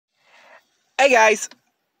Hey guys,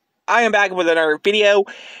 I am back with another video,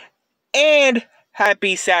 and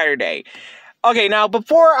happy Saturday. Okay, now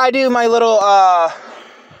before I do my little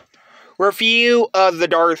review of the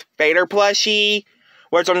Darth Vader plushie,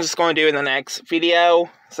 which I'm just going to do in the next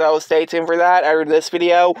video, so stay tuned for that after this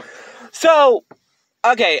video. So,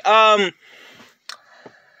 okay, my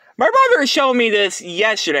brother showed me this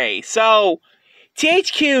yesterday. So,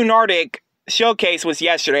 THQNordic showcase was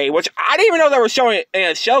yesterday, which I didn't even know they were showing it in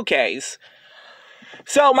a showcase.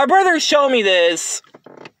 So, my brother showed me this,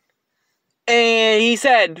 and he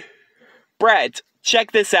said, Brett,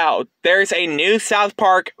 check this out. There's a new South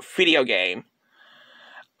Park video game.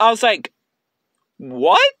 I was like,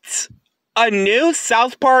 what? A new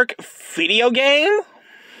South Park video game?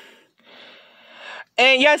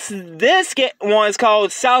 And yes, this one is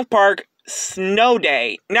called South Park Snow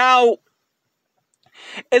Day. Now,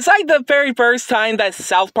 it's like the very first time that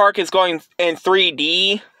South Park is going in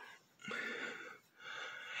 3D.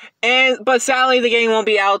 But sadly, the game won't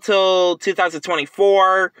be out till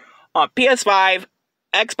 2024 on PS5,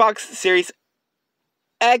 Xbox Series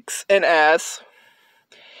X and S,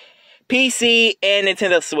 PC, and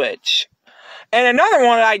Nintendo Switch. And another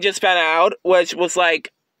one that I just found out, which was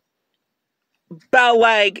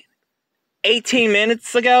about 18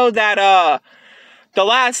 minutes ago, that the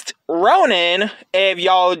last Ronin, if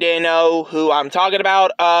y'all didn't know who I'm talking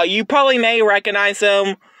about, you probably may recognize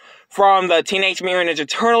him from the Teenage Mutant Ninja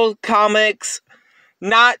Turtle comics,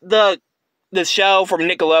 not the show from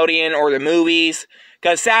Nickelodeon or the movies,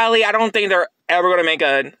 because sadly, I don't think they're ever going to make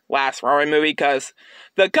a last Ronin movie, because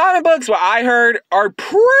the comic books, what I heard, are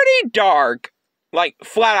pretty dark, like,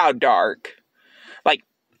 flat out dark, like,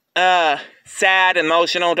 sad,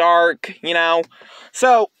 emotional dark, you know,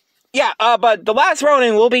 so, yeah, but the last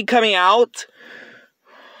Ronin will be coming out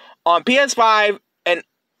on PS5 and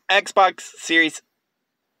Xbox Series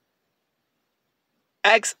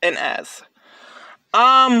X and S.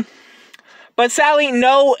 But sadly,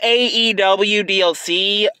 no AEW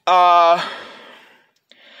DLC,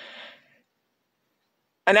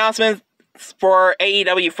 announcements for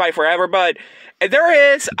AEW Fight Forever, but if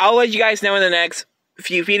there is, I'll let you guys know in the next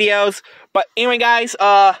few videos. But anyway, guys,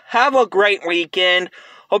 have a great weekend.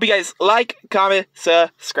 Hope you guys like, comment,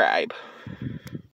 subscribe.